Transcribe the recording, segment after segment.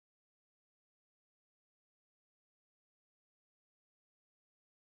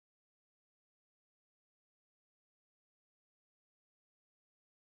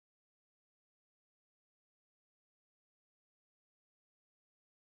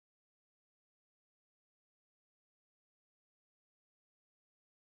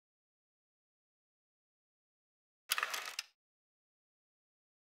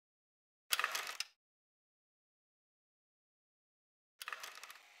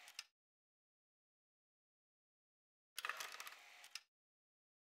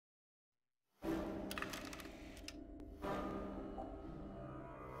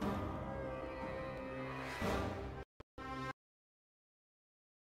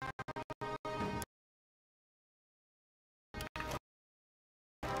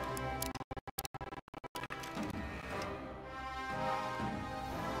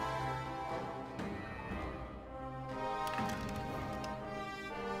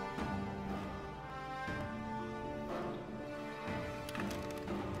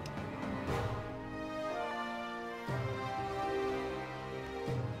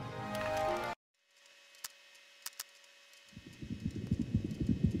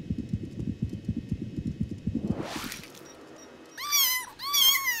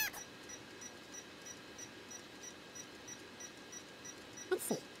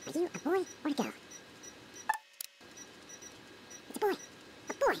boy or a girl? It's a boy.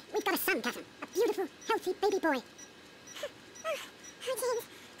 A boy. We've got a son, Catherine. A beautiful, healthy baby boy. Oh, James.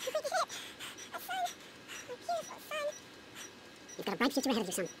 We did it. A son. A beautiful son. You've got a bright future ahead of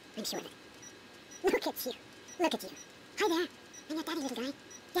you, son. I'm sure of it. Look at you. Look at you. Hi there. I'm your daddy, little guy.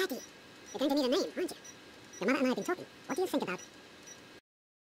 Daddy. You're going to need a name, aren't you? Your mother and I have been talking. What do you think about?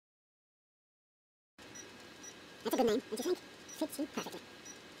 That's a good name, don't you think? Fits you perfectly.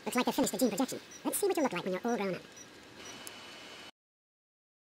 Looks like they've finished the gene projection. Let's see what you look like when you're all grown up.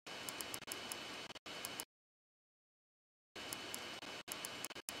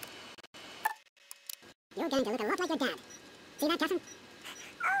 You're going to look a lot like your dad. See that, Catherine?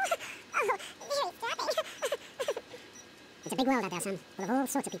 Oh, very disturbing. It's a big world out there, son, full of all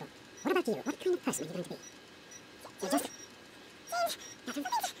sorts of people. What about you? What kind of person are you going to be? You're just... Catherine?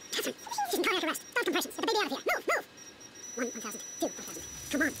 Catherine! She's in cardiac arrest. Start compressions. Get the baby out of here. Move, move! 1,000, 2, 1,000.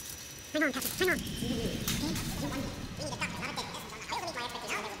 Come on. Hang on, Catherine. Hang on. We need a doctor, not a dentist. I also need my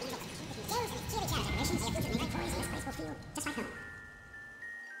expertise. There will be no skills and theory charity operations. Your future victorious in this place will feel just like home.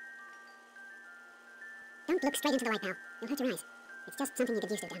 Don't look straight into the light, pal. You'll hurt your eyes. It's just something you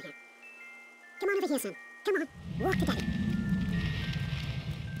get used to down here. Come on over here, son. Come on. Walk to daddy.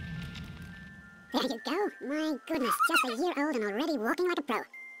 There you go. My goodness, just a year old and already walking like a pro.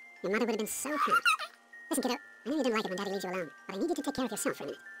 Your mother would have been so proud. Listen, kiddo, I know you didn't like it when Daddy leaves you alone, but I need you to take care of yourself for a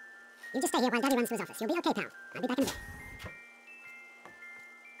minute. You just stay here while Daddy runs through his office. You'll be okay, pal. I'll be back in a bit.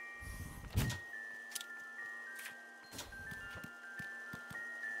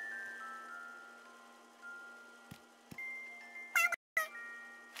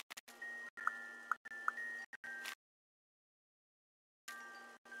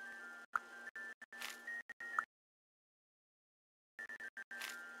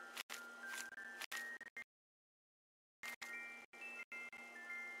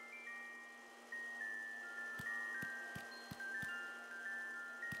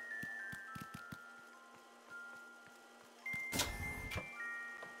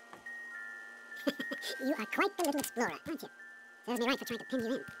 You are quite the little explorer, aren't you? Serves me right for trying to pin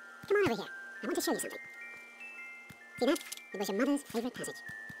you in. Come on over here. I want to show you something. See that? It was your mother's favorite passage.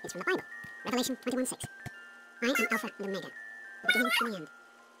 It's from the Bible. Revelation 21:6. I am Alpha and Omega, the beginning and the end.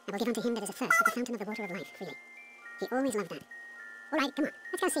 I will give unto him that is athirst at the fountain of the water of life freely. He always loved that. All right, come on.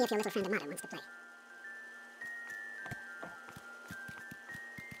 Let's go see if your little friend Amada wants to play.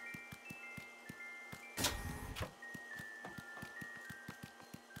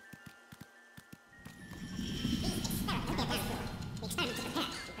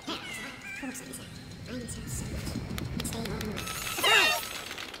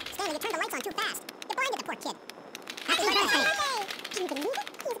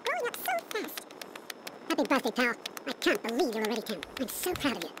 Birthday, pal. I can't believe you're already 10. I'm so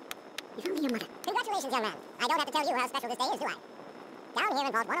proud of you. If only your mother. Congratulations, young man. I don't have to tell you how special this day is, do I? Down here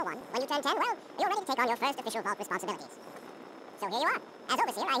in Vault 101, when you turn 10, well, you're ready to take on your first official Vault responsibilities. So here you are. As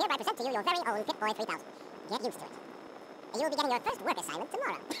overseer, I hereby present to you your very own Pip-Boy 3000. Get used to it. You will be getting your first work assignment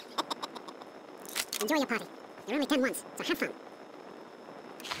tomorrow. Enjoy your party. You're only 10 once, so have fun.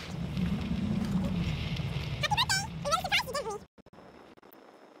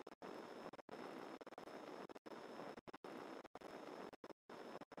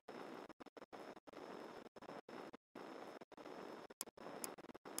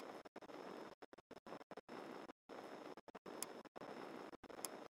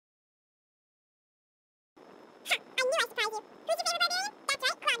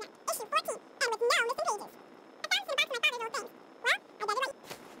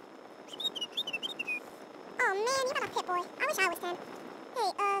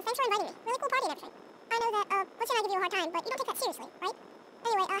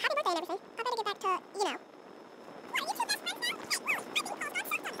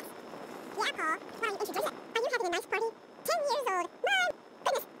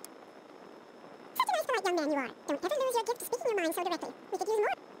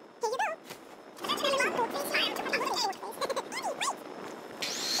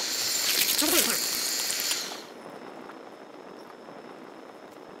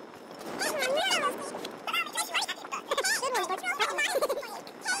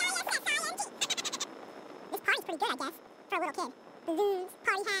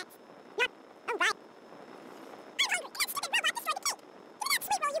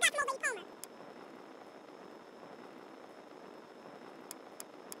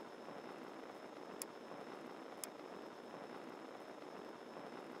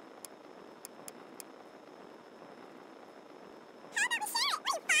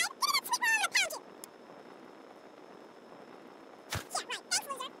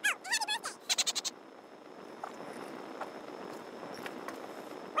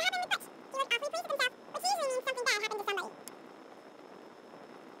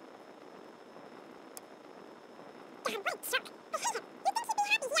 wait, shark. You'd think he'd be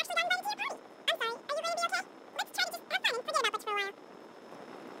happy he actually got invited to your party. I'm sorry, are you ready to be okay? Let's try to just have fun and forget about this for a while.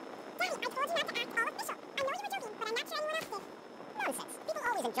 Daddy, I told you not to act all official. I know you were joking, but I'm not sure anyone else did. Nonsense. People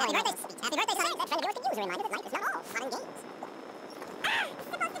always enjoy Happy birthday speech. Happy birthday, son. That friend of yours could use a reminder that life is not all fun and games. Ah, it's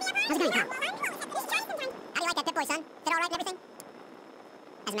supposed to be a party. How's it going, Carl? Well, I'm cool, except for this choice sometimes. How do you like that Pip-Boy, son? Is it all right and everything?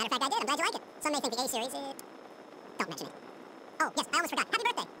 As a matter of fact, I did. I'm glad you like it. Some may think the A series is... Don't mention it. Oh, yes, I almost forgot. Happy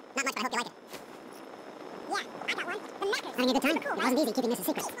birthday. Not much, but I hope you like it. Yeah, I got one. The Mackers. Having a good time? Cool, it wasn't easy keeping this a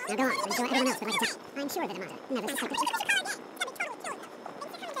secret. Now go on. I'm sure everyone else would like it too. I'm sure that Amata never suspected.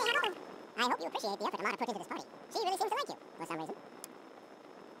 I hope you appreciate the effort Amata put into this party. She really seems to like you, for some reason.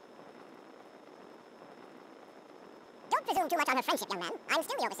 Don't presume too much on her friendship, young man. I'm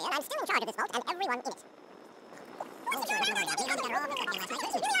still the overseer, I'm still in charge of this vault, and everyone in it. Oh, sure, don't worry. We only got her all hooked up here last night.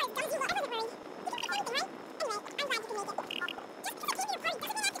 You really are as dumb as you will ever be, Marie. You can do anything, right? Anyway, I'm glad you can make it. Just because I came to your party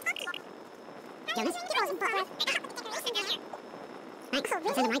doesn't mean I have to talk to you. Jonas, get all some pop breath. I got the decoration down here. Thanks, I'll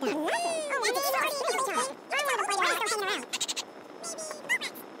send them right down. Oh, maybe it's already really charged. I don't know why you're still hanging around.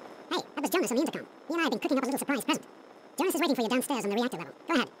 Hey, that was Jonas on the intercom. He and I have been cooking up a little surprise present. Jonas is waiting for you downstairs on the reactor level.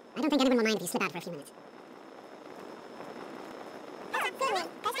 Go ahead. I don't think anyone will mind if you slip out for a few minutes. I'm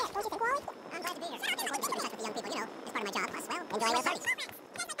glad to be here. I'm going to keep in touch with the young people, you know. It's part of my job, plus, well, enjoying their parties.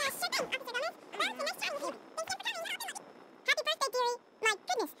 Happy birthday, dearie. My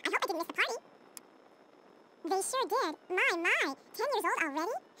goodness, I hope I didn't miss the party. They sure did. My. 10 years old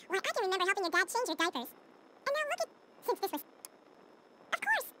already? Why, I can remember helping your dad change your diapers. And now look at... Since this was... Of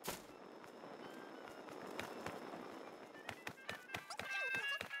course.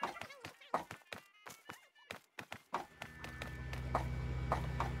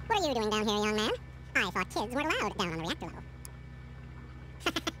 What are you doing down here, young man? I thought kids weren't allowed down on the reactor level.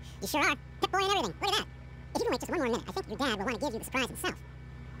 You sure are. Pip-Boy and everything. Look at that. If you can wait just one more minute, I think your dad will want to give you the surprise himself.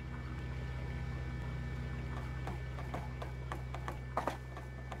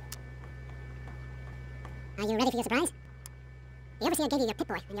 Are you ready for your surprise? The overseer gave you your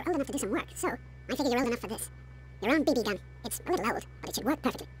Pip-Boy, and you're old enough to do some work, so I figure you're old enough for this. Your own BB gun. It's a little old, but it should work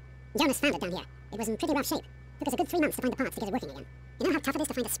perfectly. Jonas found it down here. It was in pretty rough shape. Took us a good 3 months to find the parts to get it working again. You know how tough it is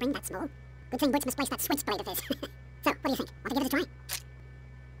to find a spring that small? Good thing Butch misplaced that switchblade of his. So, what do you think? Want to give it a try?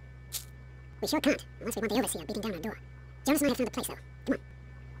 We sure can't, unless we want the overseer beating down our door. Jonas and I have found a place, though. Come on.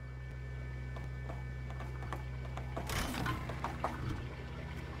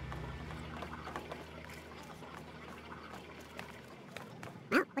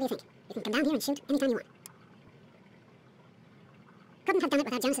 Well, what do you think? You can come down here and shoot anytime you want. Couldn't have done it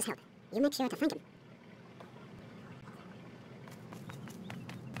without Jonas's help. You make sure to thank him.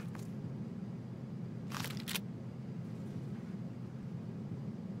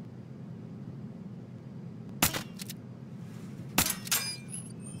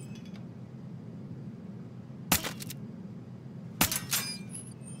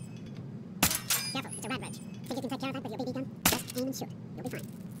 Careful, it's a rat roach. Think you can take care of that with your BB gun? Just aim and shoot. You'll be fine.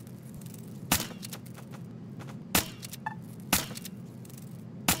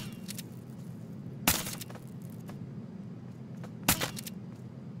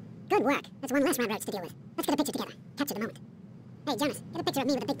 Good work. That's one less rat roach to deal with. Let's get a picture together. Capture the moment. Hey, Jonas, get a picture of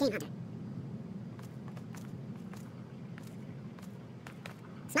me with a big game hunter.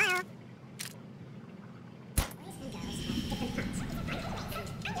 Smile! Boys and girls have different parts.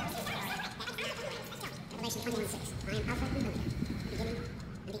 Revelation 21:6. I am Alpha and Omega, the beginning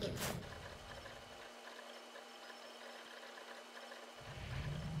and the end.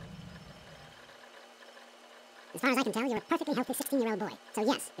 As far as I can tell, you're a perfectly healthy 16-year-old boy. So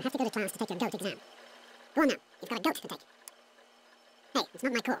yes, you have to go to class to take your GOAT exam. Go on now. You've got a GOAT to take. Hey, it's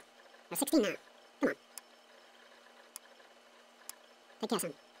not my call. You're 16 now. Come on. Take care,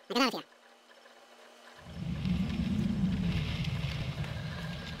 son. Now get out of here.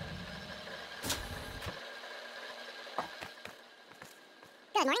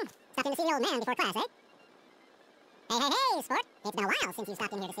 Good morning. Stopped in to see the old man before class, eh? Hey, sport. It's been a while since you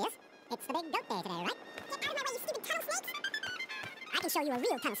stopped in here to see us. It's the big goat day today, right? Get out of my way, you stupid tunnel snakes! I can show you a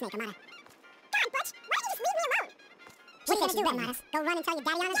real tunnel snake, Amata. God, Butch, why don't you just leave me alone? What are you gonna do, Amata? Go run and tell your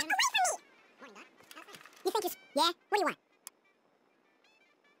daddy on us? Get away from me! Morning, Doc. How's things? You think you... Yeah? What do you want?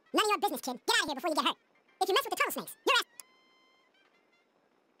 None of your business, kid. Get out of here before you get hurt. If you mess with the tunnel snakes, you're ass...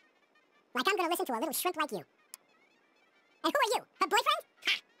 Like I'm gonna listen to a little shrimp like you. And who are you? Her boyfriend?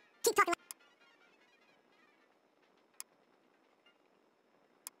 Ha! Keep talking like...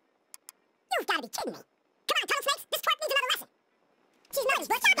 You've gotta be kidding me. Come on, tunnel snakes. This twerp needs another lesson. She's naughty,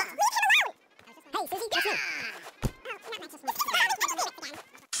 Butch.